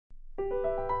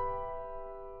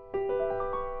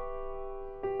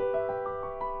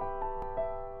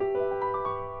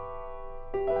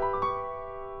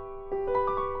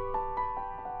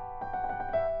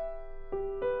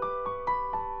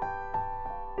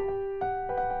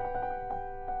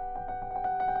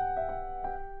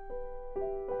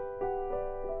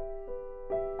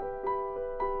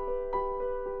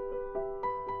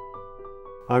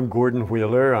I'm Gordon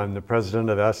Wheeler. I'm the president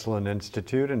of Esalen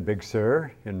Institute in Big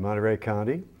Sur in Monterey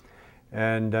County,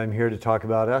 and I'm here to talk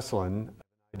about Esalen.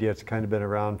 The idea it's kind of been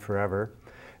around forever.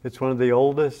 It's one of the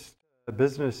oldest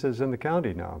businesses in the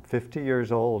county now, 50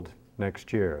 years old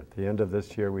next year. At the end of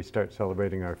this year, we start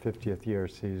celebrating our 50th year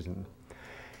season.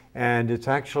 And it's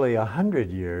actually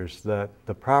 100 years that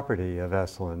the property of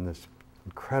Esalen, this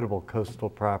incredible coastal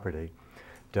property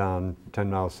down 10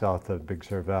 miles south of Big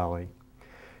Sur Valley,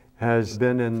 has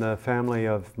been in the family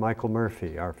of Michael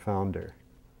Murphy, our founder.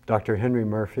 Dr. Henry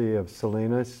Murphy of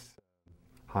Salinas,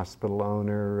 hospital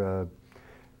owner,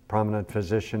 prominent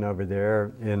physician over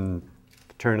there in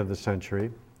the turn of the century,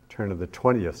 turn of the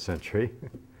 20th century,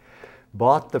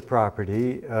 bought the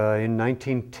property in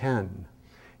 1910.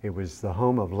 It was the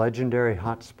home of legendary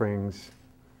hot springs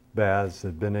baths that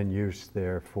had been in use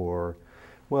there for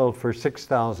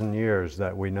 6,000 years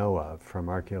that we know of from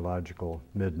archaeological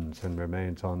middens and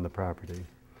remains on the property.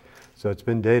 So it's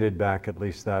been dated back at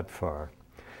least that far.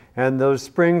 And those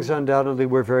springs undoubtedly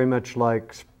were very much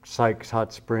like Sykes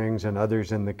Hot Springs and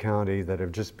others in the county that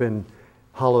have just been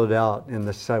hollowed out in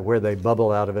the site where they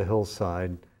bubble out of a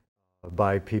hillside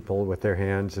by people with their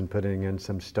hands and putting in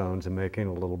some stones and making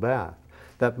a little bath.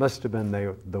 That must have been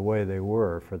the way they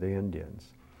were for the Indians.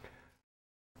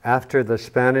 After the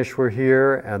Spanish were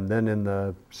here, and then in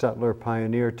the settler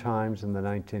pioneer times in the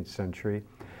 19th century,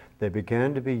 they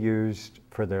began to be used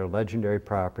for their legendary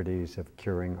properties of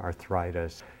curing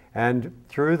arthritis. And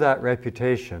through that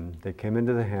reputation, they came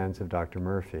into the hands of Dr.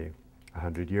 Murphy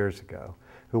 100 years ago,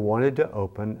 who wanted to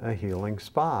open a healing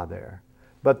spa there.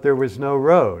 But there was no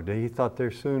road. He thought there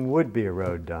soon would be a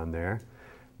road down there,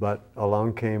 but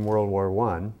along came World War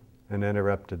I, and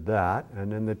interrupted that.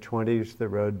 And in the 20s, the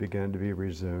road began to be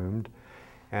resumed.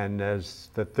 And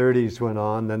as the 30s went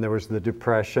on, then there was the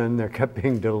Depression. There kept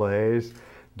being delays.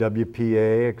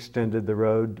 WPA extended the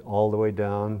road all the way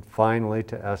down, finally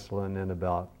to Esalen in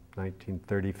about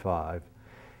 1935.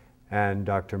 And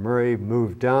Dr. Murray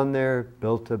moved down there,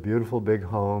 built a beautiful big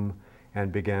home,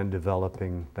 and began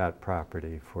developing that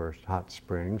property for hot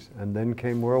springs. And then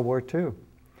came World War II.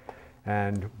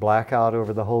 And blackout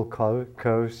over the whole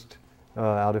coast,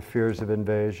 out of fears of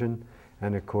invasion,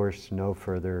 and of course no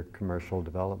further commercial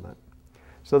development.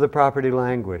 So the property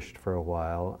languished for a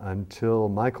while until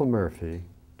Michael Murphy,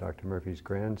 Dr. Murphy's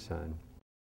grandson,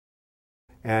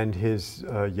 and his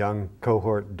young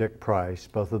cohort Dick Price,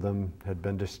 both of them had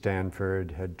been to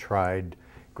Stanford, had tried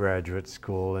graduate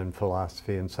school in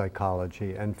philosophy and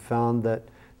psychology, and found that,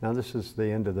 now this is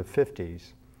the end of the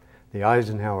 50s, the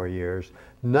Eisenhower years,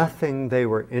 nothing they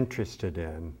were interested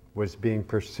in was being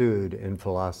pursued in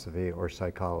philosophy or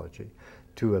psychology,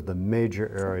 two of the major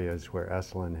areas where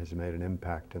Esalen has made an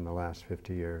impact in the last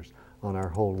 50 years on our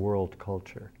whole world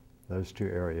culture, those two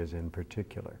areas in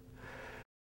particular.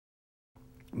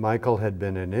 Michael had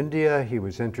been in India. He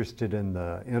was interested in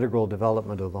the integral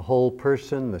development of the whole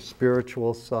person, the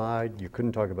spiritual side. You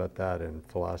couldn't talk about that in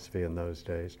philosophy in those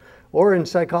days, or in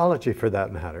psychology for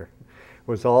that matter. It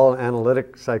was all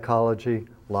analytic psychology,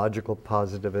 logical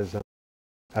positivism,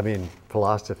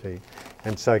 philosophy,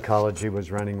 and psychology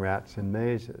was running rats in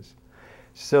mazes.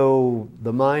 So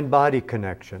the mind-body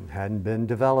connection hadn't been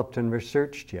developed and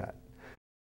researched yet.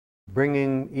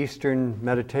 Bringing Eastern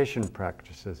meditation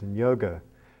practices and yoga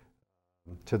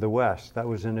to the West, that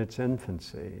was in its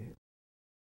infancy.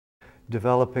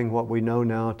 Developing what we know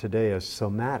now today as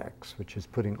somatics, which is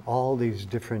putting all these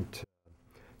different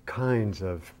kinds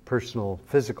of personal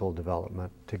physical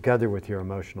development together with your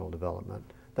emotional development.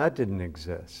 That didn't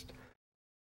exist.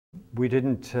 We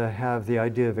didn't have the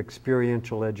idea of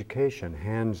experiential education,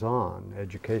 hands-on.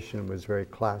 Education was very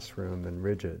classroom and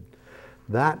rigid.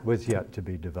 That was yet to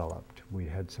be developed. We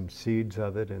had some seeds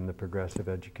of it in the progressive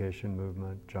education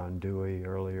movement, John Dewey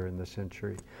earlier in the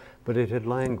century, but it had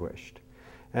languished.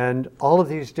 And all of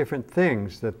these different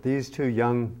things that these two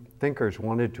young thinkers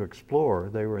wanted to explore,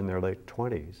 they were in their late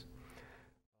 20s,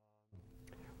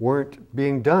 weren't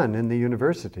being done in the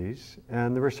universities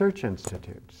and the research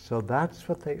institutes. So that's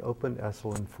what they opened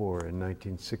Esalen for in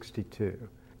 1962,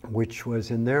 which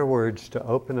was, in their words, to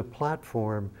open a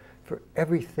platform for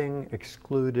everything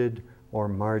excluded or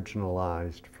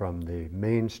marginalized from the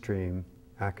mainstream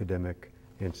academic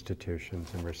institutions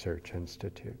and research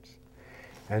institutes.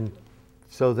 And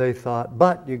So they thought,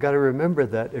 but you got to remember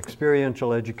that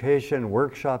experiential education,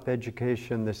 workshop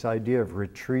education, this idea of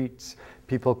retreats,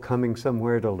 people coming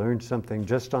somewhere to learn something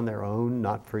just on their own,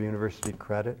 not for university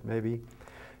credit maybe,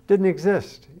 didn't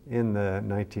exist in the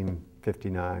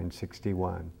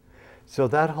 1959-61. So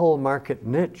that whole market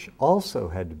niche also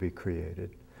had to be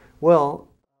created. Well,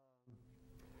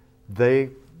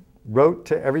 they wrote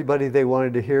to everybody they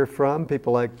wanted to hear from,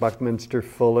 people like Buckminster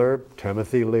Fuller,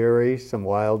 Timothy Leary, some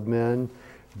wild men,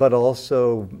 but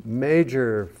also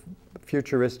major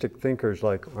futuristic thinkers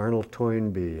like Arnold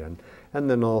Toynbee, and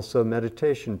then also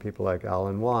meditation people like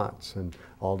Alan Watts, and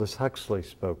Aldous Huxley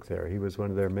spoke there. He was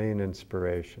one of their main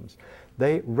inspirations.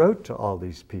 They wrote to all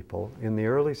these people in the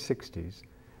early 60s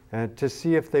and to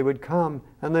see if they would come,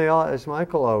 and they all, as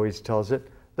Michael always tells it,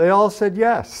 they all said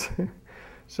yes.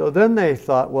 So then they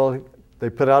thought, well, they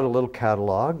put out a little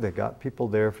catalog, they got people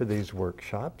there for these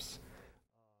workshops.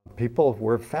 People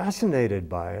were fascinated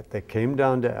by it. They came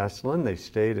down to Esalen, they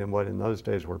stayed in what in those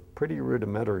days were pretty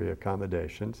rudimentary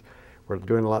accommodations. We're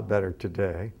doing a lot better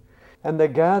today. And they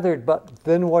gathered, but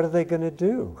then what are they going to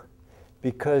do?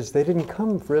 Because they didn't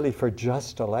come really for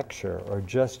just a lecture or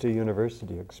just a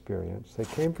university experience. They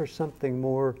came for something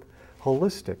more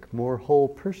holistic, more whole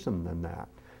person than that.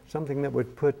 Something that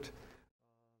would put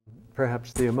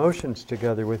perhaps the emotions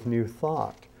together with new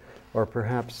thought, or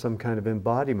perhaps some kind of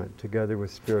embodiment together with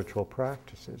spiritual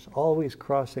practices, always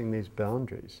crossing these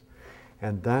boundaries.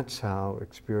 And that's how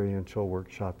experiential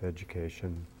workshop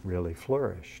education really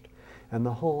flourished. And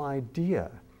the whole idea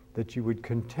that you would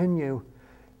continue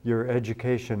your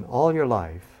education all your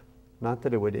life, not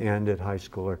that it would end at high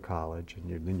school or college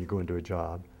and then you go into a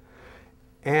job,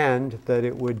 and that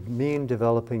it would mean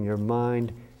developing your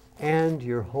mind and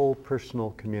your whole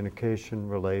personal communication,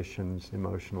 relations,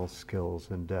 emotional skills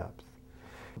and depth.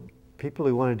 People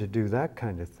who wanted to do that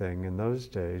kind of thing in those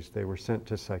days, they were sent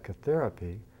to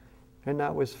psychotherapy, and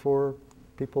that was for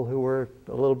people who were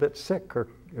a little bit sick or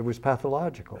it was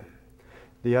pathological.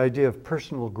 The idea of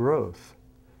personal growth,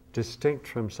 distinct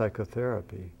from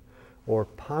psychotherapy, or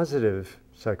positive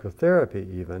psychotherapy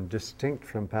even, distinct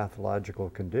from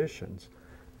pathological conditions,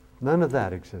 none of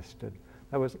that existed.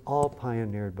 That was all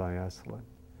pioneered by Esalen.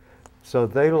 So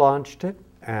they launched it,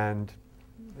 and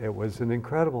it was an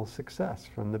incredible success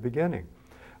from the beginning.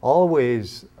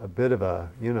 Always a bit of a,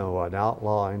 you know, an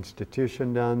outlaw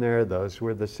institution down there. Those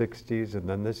were the 60s and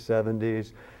then the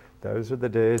 70s. Those are the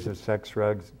days of sex,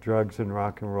 drugs, and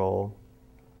rock and roll.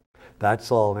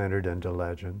 That's all entered into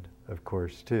legend, of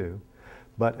course, too.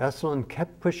 But Esalen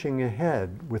kept pushing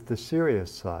ahead with the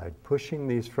serious side, pushing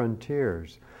these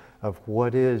frontiers of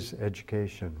what is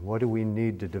education? What do we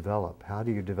need to develop? How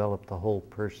do you develop the whole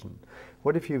person?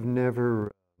 What if you've never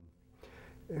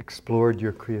explored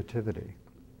your creativity?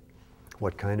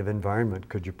 What kind of environment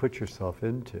could you put yourself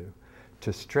into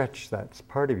to stretch that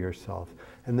part of yourself?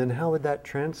 And then how would that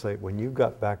translate when you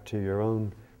got back to your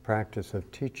own practice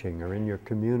of teaching or in your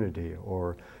community,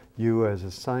 or you as a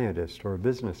scientist or a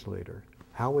business leader?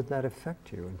 How would that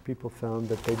affect you? And people found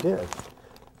that they did.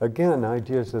 Again,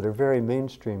 ideas that are very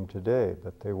mainstream today,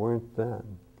 but they weren't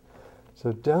then.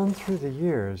 So down through the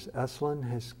years, Esalen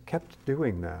has kept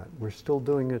doing that. We're still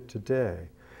doing it today.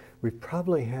 We've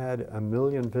probably had 1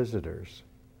 million visitors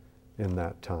in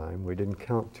that time. We didn't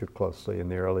count too closely in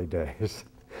the early days.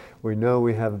 We know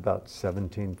we have about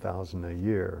 17,000 a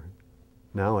year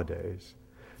nowadays.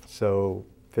 So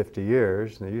 50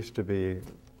 years, and there used to be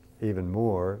even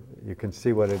more. You can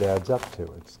see what it adds up to.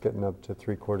 It's getting up to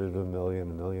 750,000,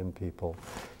 1 million people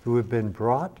who have been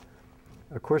brought,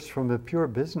 of course, from a pure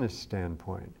business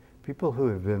standpoint, people who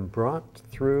have been brought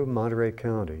through Monterey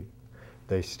County.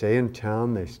 They stay in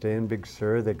town, they stay in Big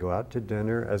Sur, they go out to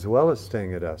dinner, as well as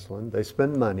staying at Esalen. They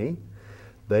spend money,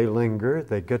 they linger,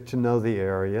 they get to know the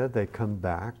area, they come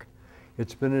back.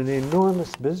 It's been an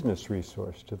enormous business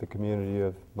resource to the community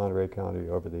of Monterey County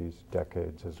over these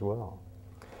decades as well.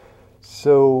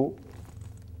 So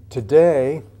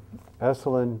today,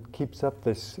 Esalen keeps up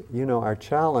this, you know, our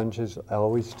challenge is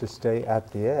always to stay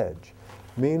at the edge.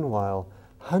 Meanwhile,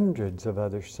 hundreds of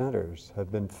other centers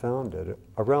have been founded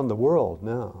around the world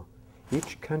now.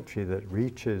 Each country that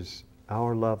reaches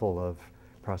our level of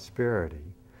prosperity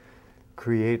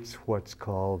creates what's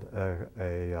called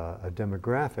a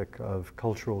demographic of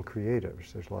cultural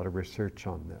creatives. There's a lot of research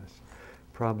on this.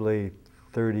 Probably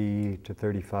 30 to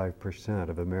 35%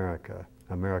 of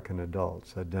American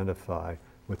adults identify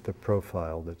with the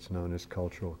profile that's known as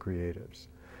cultural creatives.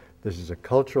 This is a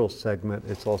cultural segment,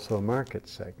 it's also a market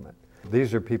segment.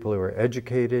 These are people who are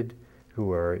educated,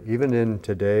 who are, even in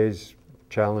today's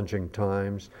challenging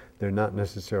times, they're not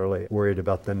necessarily worried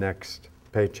about the next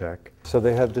paycheck. So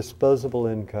they have disposable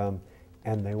income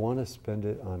and they want to spend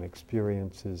it on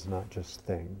experiences, not just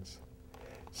things.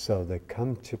 So they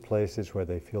come to places where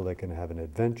they feel they can have an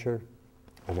adventure,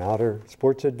 an outer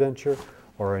sports adventure,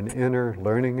 or an inner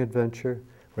learning adventure,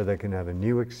 where they can have a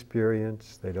new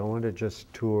experience. They don't want to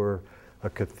just tour a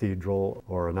cathedral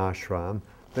or an ashram.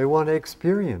 They want to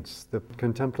experience the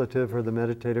contemplative or the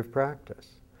meditative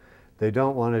practice. They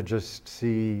don't want to just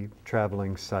see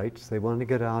traveling sites. They want to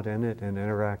get out in it and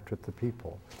interact with the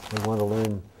people. They want to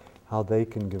learn how they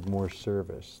can give more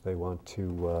service. They want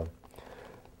to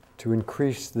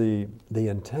increase the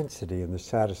intensity and the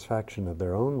satisfaction of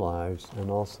their own lives, and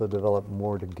also develop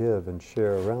more to give and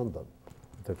share around them,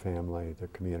 their family, their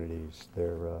communities,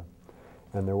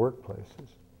 and their workplaces.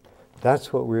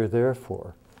 That's what we're there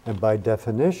for. And by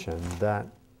definition, that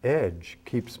edge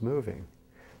keeps moving.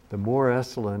 The more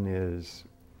Esalen is,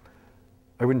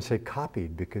 I wouldn't say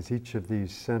copied, because each of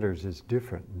these centers is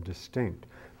different and distinct,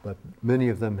 but many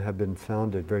of them have been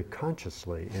founded very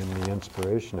consciously in the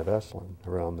inspiration of Esalen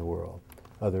around the world,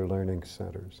 other learning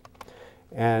centers.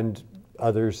 And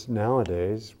others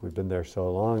nowadays, we've been there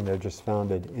so long, they're just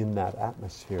founded in that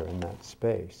atmosphere, in that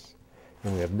space.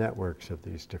 And we have networks of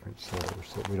these different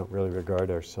centers that we don't really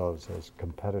regard ourselves as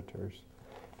competitors.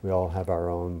 We all have our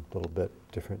own little bit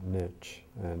different niche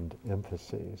and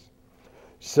emphases.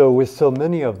 So with so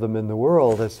many of them in the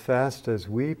world, as fast as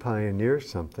we pioneer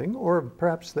something, or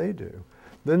perhaps they do,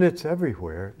 then it's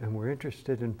everywhere, and we're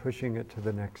interested in pushing it to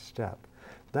the next step.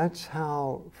 That's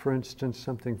how, for instance,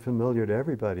 something familiar to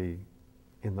everybody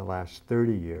in the last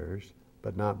 30 years,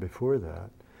 but not before that,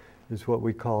 is what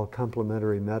we call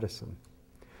complementary medicine,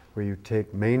 where you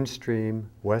take mainstream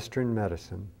Western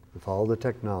medicine with all the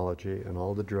technology and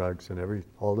all the drugs and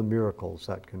all the miracles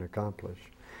that can accomplish,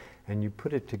 and you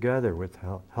put it together with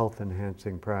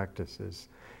health-enhancing practices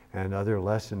and other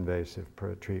less invasive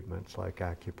treatments like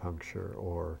acupuncture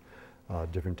or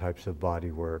different types of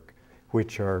body work,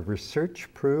 which are research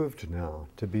proved now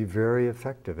to be very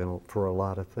effective for a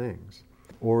lot of things.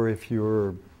 Or if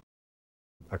you're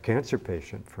a cancer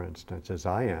patient, for instance, as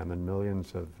I am, and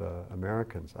millions of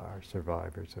Americans are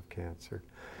survivors of cancer,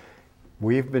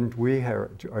 we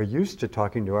are used to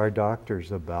talking to our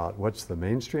doctors about what's the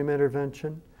mainstream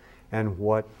intervention and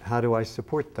how do I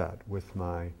support that with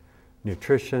my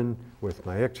nutrition, with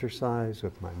my exercise,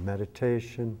 with my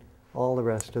meditation, all the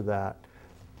rest of that.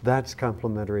 That's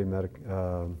complementary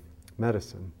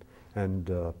medicine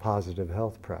and positive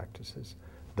health practices.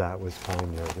 That was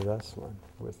pioneered at Esalen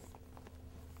with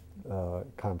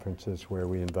conferences where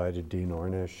we invited Dean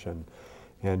Ornish and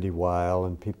Andy Weil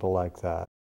and people like that.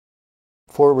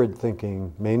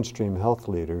 Forward-thinking mainstream health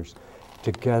leaders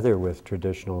together with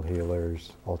traditional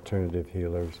healers, alternative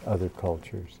healers, other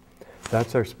cultures.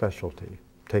 That's our specialty,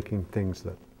 taking things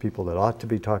that people that ought to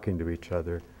be talking to each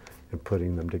other and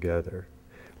putting them together.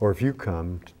 Or if you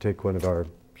come to take one of our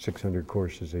 600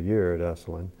 courses a year at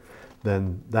Esalen,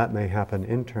 then that may happen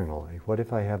internally. What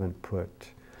if I haven't put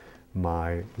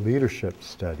my leadership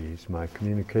studies, my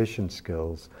communication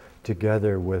skills,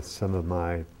 together with some of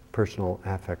my personal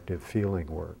affective feeling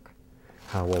work?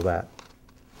 How will that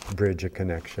bridge a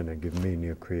connection and give me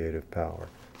new creative power?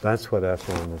 That's what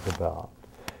Esalen is about.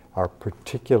 Our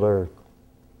particular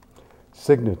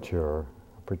signature,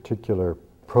 particular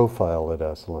profile at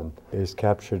Esalen is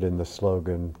captured in the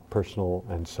slogan, personal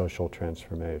and social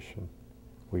transformation.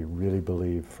 We really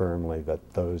believe firmly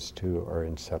that those two are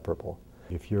inseparable.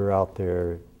 If you're out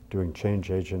there doing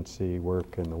change agency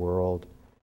work in the world,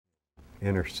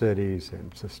 inner cities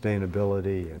and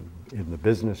sustainability and in the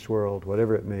business world,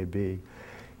 whatever it may be,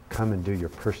 come and do your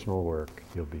personal work.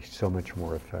 You'll be so much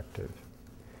more effective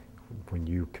when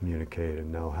you communicate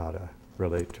and know how to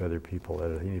relate to other people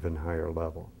at an even higher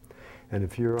level. And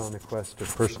if you're on a quest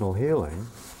of personal healing,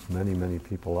 many, many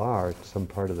people are at some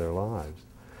part of their lives,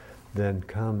 then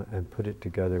come and put it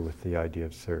together with the idea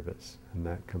of service, and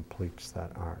that completes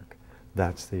that arc.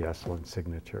 That's the Esalen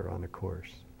signature on a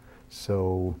course.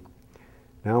 So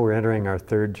now we're entering our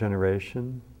third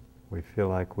generation. We feel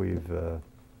like we've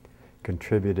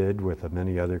contributed with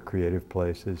many other creative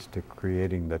places to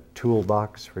creating the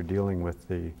toolbox for dealing with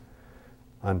the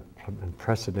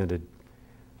unprecedented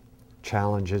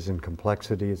challenges and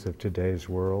complexities of today's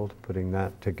world, putting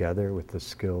that together with the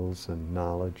skills and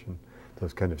knowledge and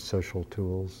those kind of social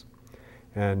tools.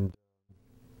 And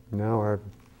now our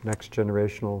next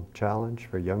generational challenge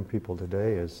for young people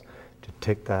today is to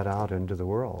take that out into the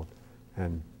world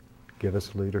and give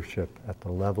us leadership at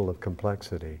the level of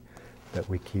complexity that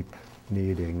we keep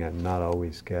needing and not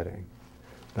always getting.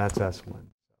 That's Esalen.